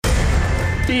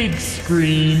Big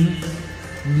screen,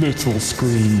 little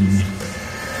screen.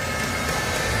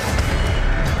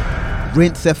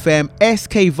 Rinse FM,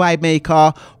 SK Vibe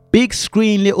Maker, big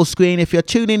screen, little screen. If you're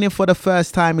tuning in for the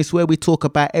first time, it's where we talk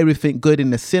about everything good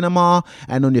in the cinema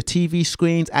and on your TV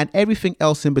screens and everything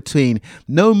else in between.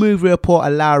 No movie reporter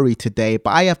Lowry today,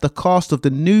 but I have the cast of the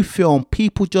new film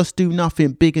People Just Do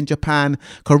Nothing Big in Japan,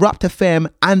 Kurupt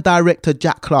FM and director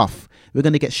Jack Clough. We're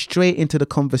going to get straight into the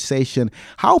conversation.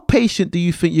 How patient do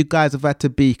you think you guys have had to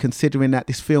be, considering that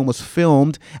this film was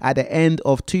filmed at the end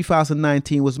of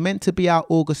 2019, was meant to be out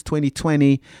August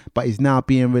 2020, but is now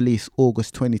being released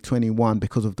August 2021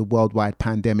 because of the worldwide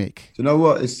pandemic? Do you know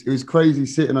what? It was crazy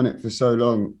sitting on it for so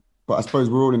long, but I suppose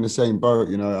we're all in the same boat.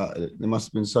 You know, there must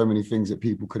have been so many things that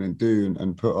people couldn't do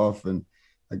and put off. And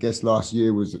I guess last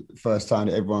year was the first time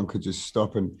that everyone could just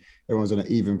stop and everyone's on an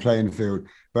even playing field.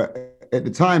 But at the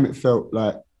time, it felt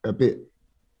like a bit,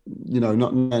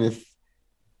 not knowing if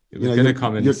it was going to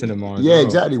come in the cinema. Yeah,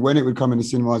 exactly. When it would come in the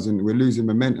cinemas, and we're losing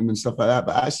momentum and stuff like that.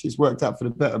 But actually, it's worked out for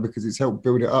the better because it's helped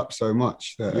build it up so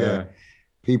much that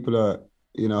people are,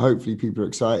 hopefully people are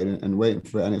excited and waiting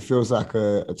for it. And it feels like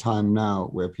a time now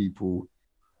where people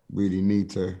really need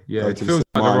to go to the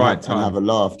cinema and have a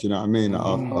laugh. Do you know what I mean?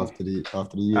 After the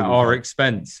year. At our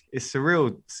expense. It's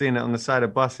surreal seeing it on the side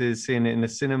of buses, seeing it in the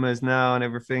cinemas now and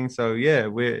everything. So yeah,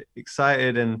 we're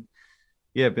excited and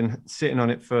been sitting on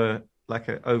it for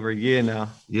over a year now.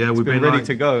 Yeah, we've been ready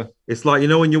to go. It's like,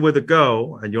 when you're with a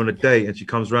girl and you're on a date and she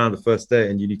comes around the first day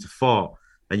and you need to fart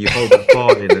and you hold that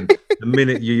fart in, and the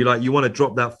minute you want to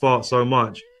drop that fart so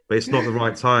much, but it's not the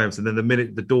right time. So then the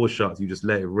minute the door shuts, you just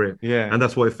let it rip. Yeah. And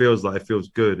that's what it feels like. It feels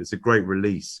good. It's a great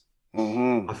release.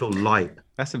 I feel light.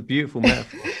 That's a beautiful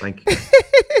metaphor. Thank you.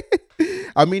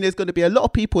 I mean, there's going to be a lot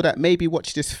of people that maybe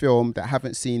watch this film that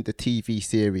haven't seen the TV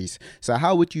series. So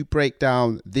how would you break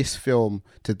down this film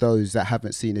to those that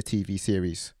haven't seen the TV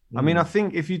series? I mean, I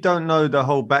think if you don't know the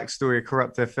whole backstory of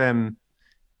Kurupt FM,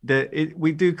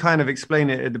 we do kind of explain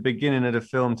it at the beginning of the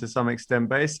film to some extent,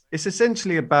 but it's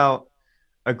essentially about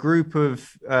a group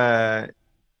of MCs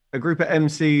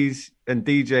and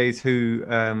DJs who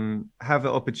have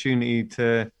the opportunity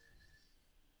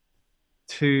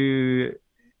to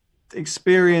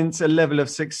experience a level of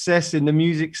success in the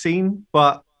music scene,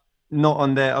 but not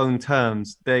on their own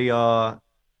terms. They are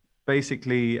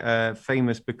basically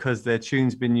famous because their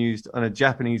tune's been used on a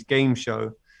Japanese game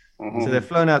show. So they're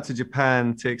flown out to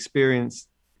Japan to experience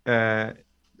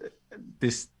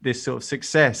this sort of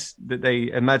success that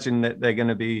they imagine that they're going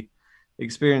to be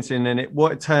experiencing. And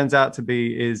what it turns out to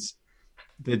be is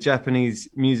the Japanese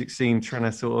music scene trying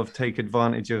to sort of take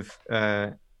advantage of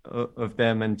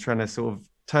them and trying to sort of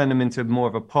turn them into more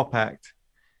of a pop act,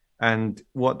 and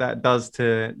what that does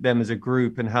to them as a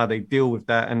group and how they deal with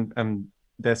that and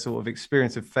their sort of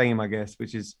experience of fame, I guess,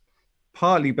 which is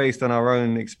partly based on our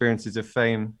own experiences of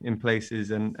fame in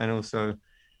places and also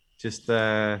just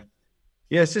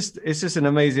it's just an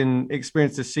amazing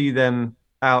experience to see them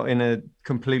out in a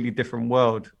completely different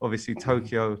world. Obviously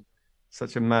Tokyo,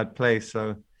 such a mad place,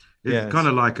 so it's kind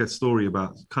of like a story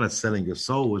about kind of selling your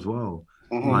soul as well.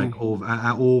 Like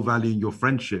all valuing your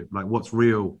friendship, like what's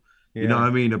real, you know what I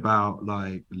mean, about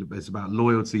like it's about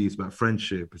loyalty, it's about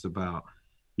friendship, it's about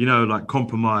like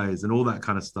compromise and all that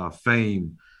kind of stuff,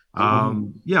 fame.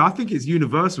 I think it's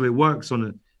universal. It works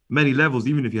on many levels,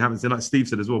 even if you haven't seen, like Steve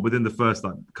said as well, within the first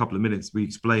couple of minutes we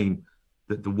explain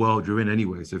that the world you're in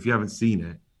anyway, so if you haven't seen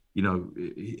it,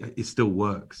 it still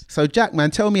works. So Jack, man,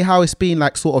 tell me how it's been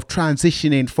like sort of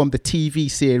transitioning from the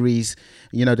TV series,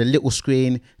 the little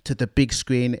screen to the big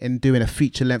screen and doing a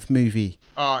feature length movie.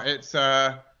 It's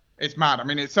mad. I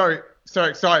mean, it's so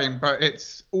exciting, but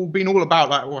it's been all about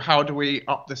like, well, how do we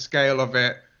up the scale of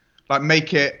it? Like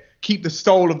keep the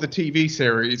soul of the TV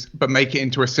series, but make it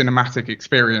into a cinematic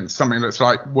experience, something that's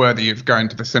like worthy of going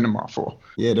to the cinema for.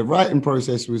 Yeah, the writing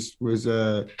process was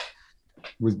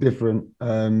different.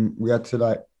 We had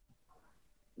to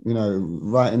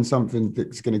writing something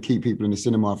that's going to keep people in the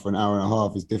cinema for an hour and a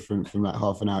half is different from like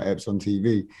half an hour eps on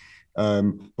TV.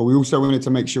 But we also wanted to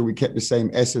make sure we kept the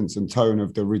same essence and tone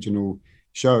of the original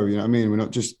show. You know what I mean? We're not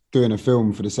just doing a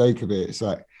film for the sake of it. It's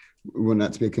like we want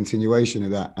that to be a continuation of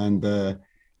that. And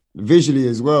visually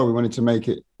as well, we wanted to make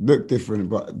it look different,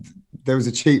 but there was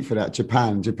a cheat for that.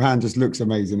 Japan just looks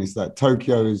amazing. It's like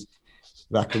Tokyo's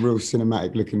like a real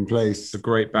cinematic looking place. It's a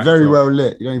great backdrop. Very well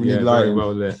lit. You don't even need lighting. Very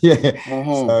well lit. Yeah.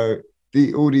 So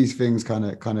all these things kind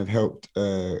of helped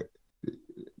make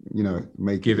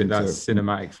giving that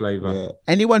cinematic flavor. Yeah.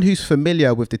 Anyone who's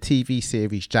familiar with the TV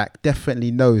series, Jack,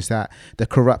 definitely knows that the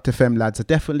Kurupt FM lads are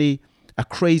definitely a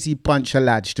crazy bunch of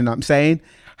lads. Do you know what I'm saying?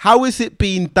 How has it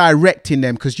been directing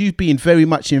them? Because you've been very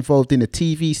much involved in the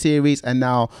TV series and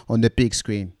now on the big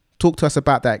screen. Talk to us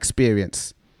about that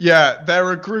experience. Yeah,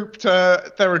 they're a group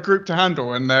to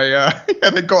handle, and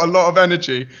they've got a lot of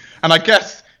energy. And I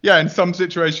guess, in some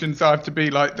situations I have to be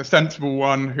like the sensible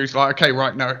one who's like, okay,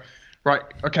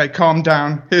 okay, calm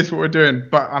down. Here's what we're doing.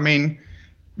 But I mean,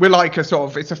 we're like it's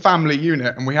a family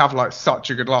unit, and we have like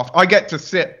such a good laugh. I get to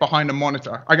sit behind a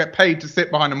monitor. I get paid to sit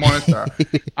behind a monitor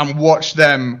and watch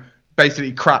them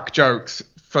basically crack jokes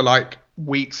for like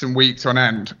weeks and weeks on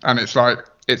end, and it's like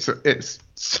it's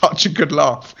such a good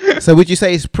laugh. So would you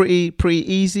say it's pretty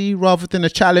easy rather than a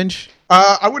challenge?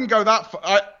 I wouldn't go that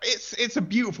far. It's a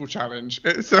beautiful challenge.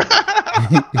 It's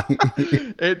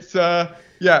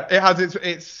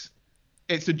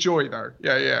it's a joy though.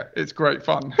 Yeah, it's great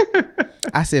fun.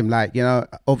 Asim, like,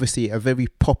 obviously a very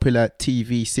popular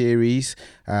TV series,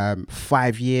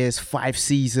 5 years, 5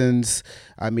 seasons.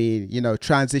 I mean,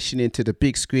 transitioning to the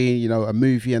big screen, a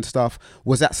movie and stuff.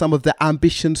 Was that some of the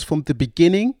ambitions from the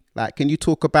beginning? Like, can you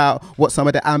talk about what some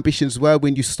of the ambitions were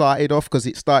when you started off? Because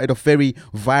it started off very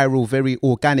viral, very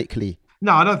organically.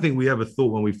 No, I don't think we ever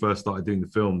thought when we first started doing the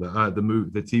film that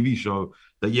the TV show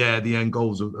that the end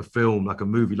goal's a film, like a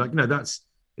movie, like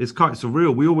it's quite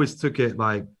surreal. We always took it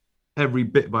like every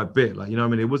bit by bit, like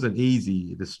it wasn't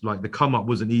easy. The come up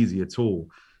wasn't easy at all.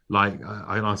 Like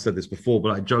I said this before, but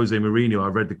like Jose Mourinho, I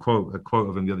read a quote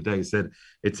of him the other day. He said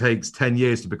it takes 10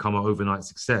 years to become an overnight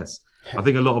success. I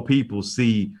think a lot of people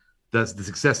see that the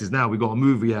success is now we got a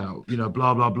movie out,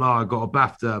 blah, blah, blah, got a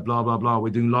BAFTA, blah, blah, blah. We're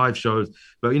doing live shows.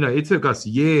 But, it took us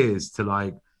years to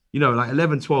like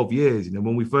 11, 12 years.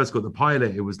 When we first got the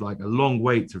pilot, it was like a long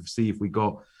wait to see if we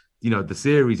got, the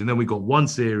series. And then we got one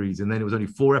series, and then it was only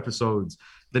 4 episodes.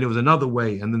 Then it was another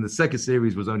wait. And then the second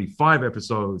series was only 5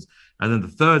 episodes. And then the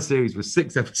third series was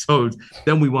 6 episodes.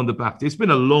 Then we won the BAFTA. It's been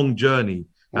a long journey.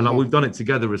 And like we've done it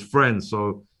together as friends.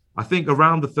 So I think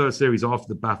around the third series after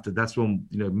the BAFTA, that's when,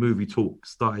 movie talk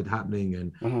started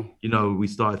happening. And, we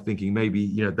started thinking maybe,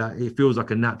 that it feels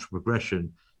like a natural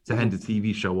progression to end a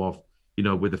TV show off,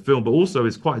 with a film. But also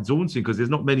it's quite daunting because there's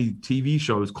not many TV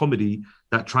shows, comedy,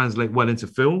 that translate well into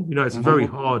film. It's a very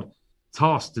hard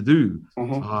task to do.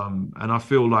 And I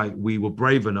feel like we were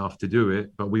brave enough to do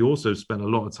it, but we also spent a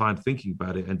lot of time thinking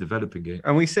about it and developing it.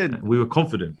 And we said we were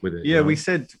confident with it. Yeah, we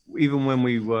said even when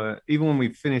we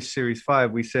finished series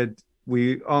 5, we said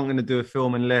we aren't going to do a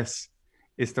film unless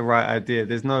it's the right idea.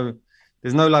 There's no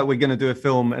like we're going to do a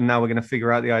film and now we're going to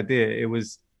figure out the idea. It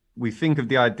was we think of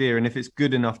the idea, and if it's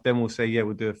good enough, then we'll say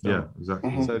we'll do a film. Yeah,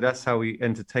 exactly. So that's how we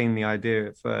entertained the idea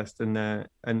at first, and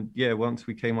once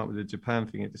we came up with the Japan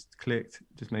thing, it just clicked,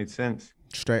 it just made sense.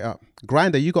 Straight up.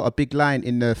 Grinder, you got a big line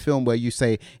in the film where you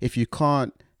say, if you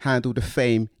can't handle the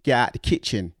fame, get out the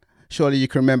kitchen. Surely you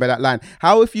can remember that line.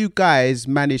 How have you guys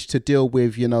managed to deal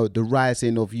with, the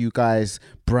rising of you guys'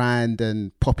 brand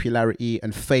and popularity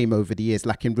and fame over the years,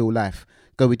 like in real life?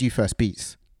 Go with you first,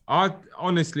 Beats. I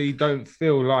honestly don't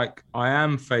feel like I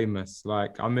am famous.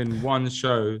 Like, I'm in one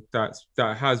show that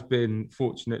has been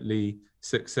fortunately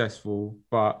successful,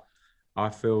 but I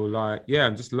feel like,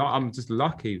 I'm just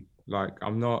lucky. Like,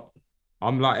 I'm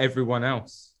like everyone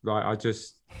else. Like,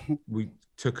 we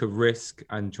took a risk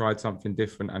and tried something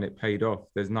different, and it paid off.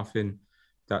 There's nothing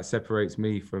that separates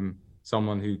me from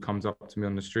someone who comes up to me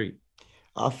on the street.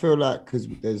 I feel like because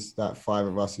there's that 5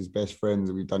 of us as best friends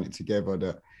and we've done it together,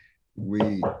 that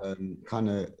we kind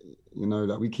of,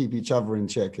 that we keep each other in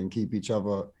check and keep each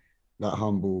other that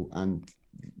humble and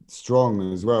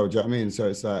strong as well. Do you know what I mean? So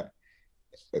it's like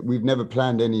we've never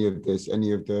planned any of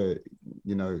the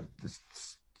the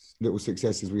little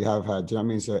successes we have had. Do you know what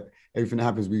I mean? So everything that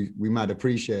happens, we might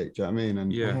appreciate. Do you know what I mean?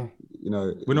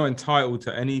 And we're not entitled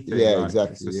to anything. Yeah, like,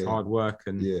 exactly. It's just hard work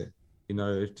and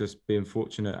just being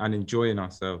fortunate and enjoying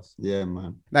ourselves. Yeah,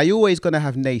 man. Now, you're always going to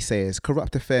have naysayers.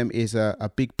 Kurupt FM is a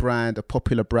big brand, a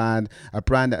popular brand, a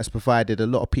brand that has provided a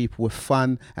lot of people with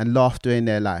fun and laughter in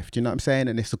their life. Do you know what I'm saying?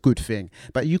 And it's a good thing.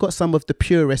 But you got some of the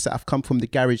purists that have come from the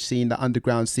garage scene, the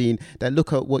underground scene, that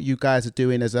look at what you guys are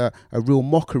doing as a real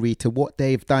mockery to what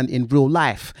they've done in real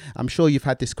life. I'm sure you've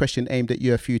had this question aimed at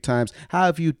you a few times. How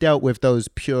have you dealt with those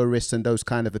purists and those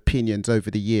kind of opinions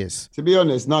over the years? To be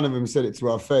honest, none of them said it to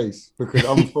our face, because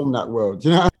I'm from that world. Do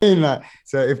you know what I mean? Like,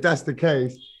 so if that's the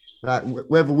case, like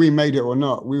whether we made it or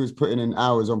not, we was putting in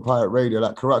hours on pirate radio.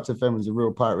 Like Kurupt FM was a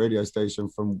real pirate radio station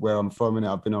from where I'm from, and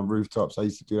I've been on rooftops. I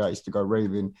used to do that. I used to go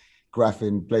raving,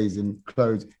 graphing, blazing,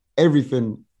 clothes,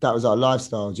 everything. That was our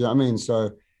lifestyle. Do you know what I mean?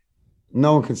 So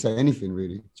no one can say anything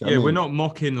really. Do you know what I mean? We're not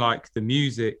mocking like the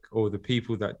music or the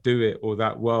people that do it or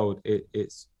that world.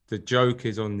 It's the joke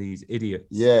is on these idiots.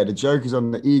 Yeah, the joke is on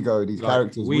the ego, these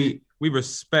characters. we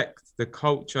respect the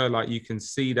culture. Like you can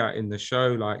see that in the show,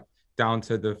 like down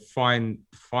to the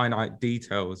finite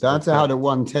details. Down to how the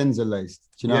 110s are laced.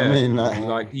 Do you know what I mean?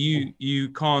 Like you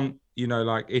can't, you know,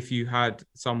 like if you had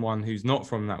someone who's not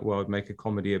from that world make a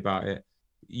comedy about it,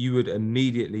 you would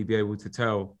immediately be able to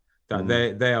tell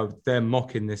that they're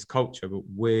mocking this culture. But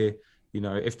we're, you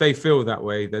know, if they feel that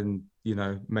way, then, you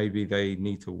know, maybe they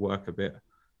need to work a bit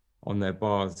on their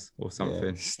bars or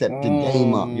something. Step your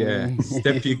game up. Yeah,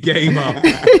 step your game up.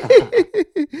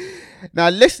 Now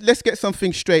let's get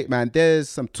something straight, man. There's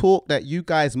some talk that you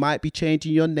guys might be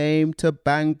changing your name to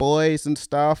Bang Boys and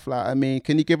stuff. Like, I mean,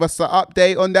 can you give us an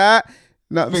update on that?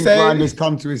 I think Grinder's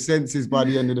come to his senses by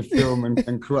the end of the film, and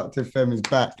Kurupt FM is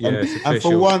back. And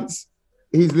for once,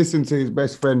 he's listened to his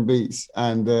best friend Beats,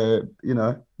 and you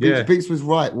know, Beats was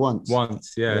right once.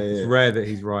 It's rare that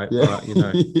he's right, but you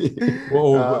know,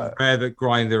 rare that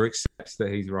Grinder accepts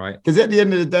that he's right. Because at the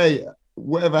end of the day,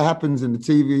 whatever happens in the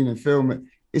TV and the film,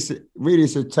 it's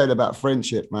a tale about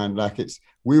friendship, man. Like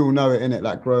we all know it, innit?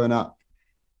 Like growing up,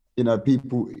 you know,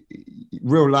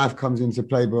 real life comes into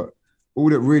play, but all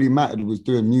that really mattered was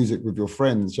doing music with your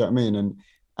friends. You know what I mean?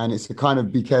 And it's a kind of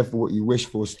be careful what you wish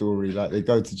for story. Like they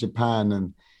go to Japan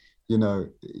and, you know,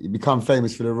 you become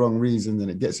famous for the wrong reasons and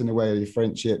it gets in the way of your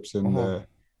friendships. And,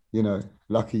 you know,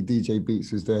 lucky DJ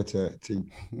Beats was there to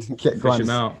get fish him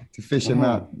out. To fish him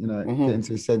out, you know, get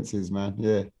into his senses, man.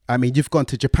 Yeah. I mean, you've gone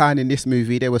to Japan in this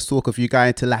movie. There was talk of you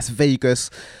going to Las Vegas.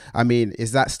 I mean,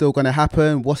 is that still going to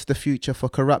happen? What's the future for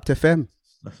Kurupt FM?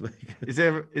 Is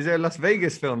there a Las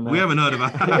Vegas film now? We haven't heard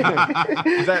about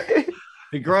it.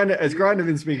 Has Grinder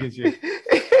been speaking to you?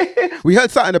 We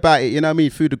heard something about it, you know what I mean,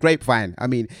 through the grapevine. I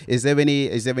mean, is there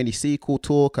any sequel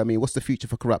talk? I mean, what's the future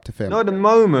for Kurupt FM? Not at the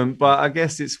moment, but I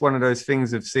guess it's one of those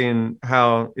things of seeing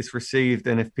how it's received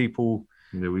and if people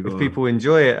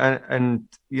enjoy it. And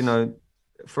you know,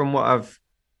 from what I've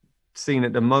seen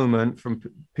at the moment from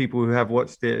people who have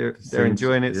watched it, they're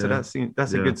enjoying it. So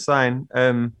that's a good sign.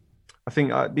 I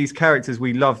think these characters,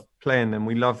 we love playing them.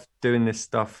 We love doing this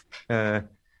stuff.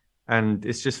 And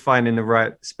it's just finding the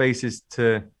right spaces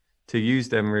to use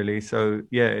them, really. So,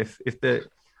 yeah, if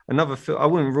another film, I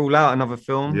wouldn't rule out another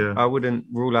film. Yeah. I wouldn't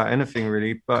rule out anything,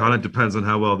 really. But kind of depends on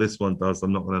how well this one does.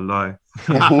 I'm not going to lie.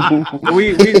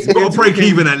 we got to break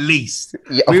even at least.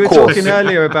 Yeah, we were talking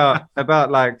earlier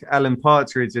about like Alan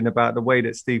Partridge and about the way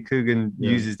that Steve Coogan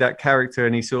uses that character,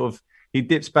 and he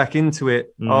dips back into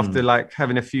it after like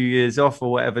having a few years off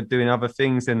or whatever, doing other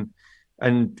things,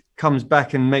 and comes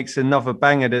back and makes another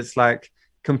banger that's like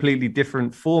completely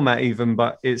different format even,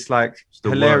 but it's like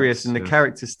still hilarious works, and the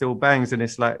character still bangs. And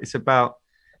it's like, it's about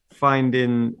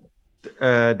finding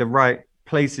the right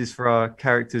places for our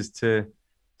characters to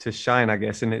shine, I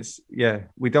guess. And it's,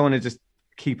 we don't want to just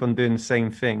keep on doing the same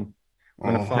thing.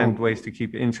 We want to find ways to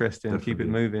keep it interesting, keep it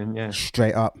moving. Yeah.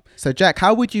 Straight up. So Jack,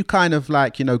 how would you kind of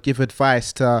like, you know, give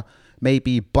advice to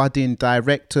maybe budding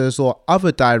directors or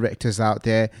other directors out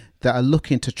there that are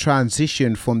looking to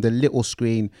transition from the little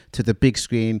screen to the big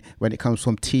screen when it comes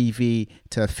from TV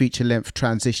to feature length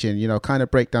transition, you know, kind of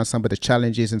break down some of the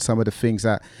challenges and some of the things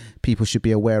that people should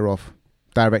be aware of,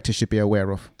 directors should be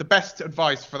aware of? The best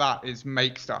advice for that is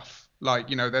make stuff. Like,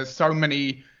 you know, there's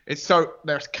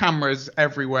there's cameras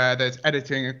everywhere. There's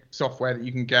editing software that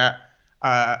you can get,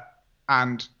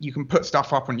 and you can put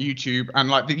stuff up on YouTube. And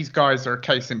like these guys are a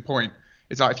case in point.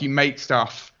 It's like if you make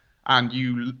stuff and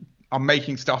you are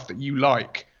making stuff that you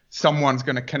like, someone's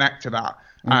going to connect to that.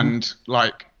 And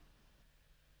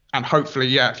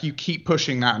hopefully, if you keep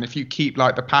pushing that and if you keep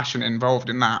like the passion involved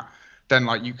in that, then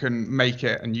like you can make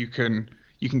it and you can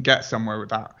get somewhere with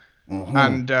that.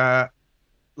 And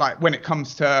like when it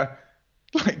comes to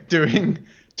like doing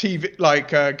TV,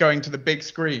 like going to the big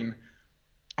screen,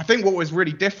 I think what was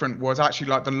really different was actually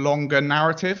like the longer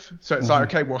narrative. So it's like,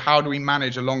 okay, well, how do we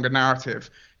manage a longer narrative,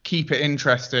 keep it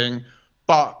interesting,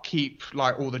 but keep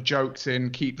like all the jokes in,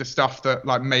 keep the stuff that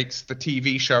like makes the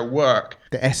TV show work.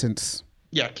 The essence.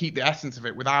 Yeah, keep the essence of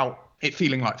it without it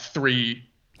feeling like 3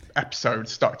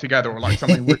 episodes stuck together or like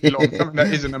something really long, something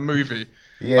that isn't a movie.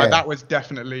 Yeah. Like that was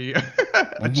definitely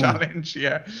a challenge,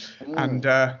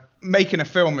 And making a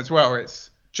film as well,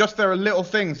 it's just there are little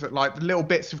things that like the little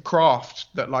bits of craft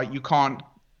that like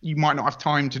you might not have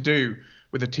time to do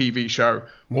with a TV show,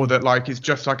 or that like is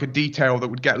just like a detail that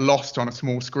would get lost on a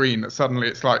small screen, that suddenly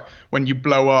it's like when you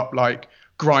blow up like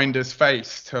grinder's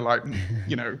face to like,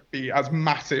 you know, be as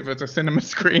massive as a cinema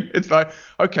screen. It's like,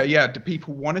 okay, yeah, do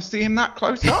people want to see him that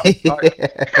close up? Like,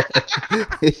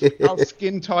 how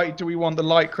skin tight do we want the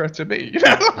lycra to be?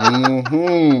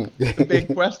 The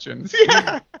big questions.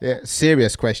 Yeah,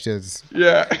 serious questions.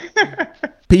 Yeah.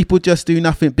 People Just Do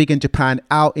Nothing Big in Japan,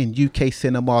 out in UK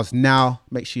cinemas now.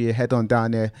 Make sure you head on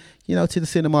down there, you know, to the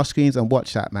cinema screens and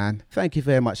watch that, man. Thank you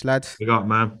very much, lads. Big up,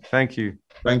 man. Thank you.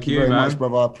 Thank you very much,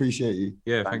 brother. I appreciate you.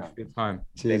 Yeah, thank you for your time.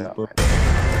 Cheers, bro.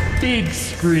 Big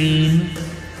screen,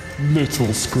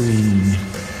 little screen.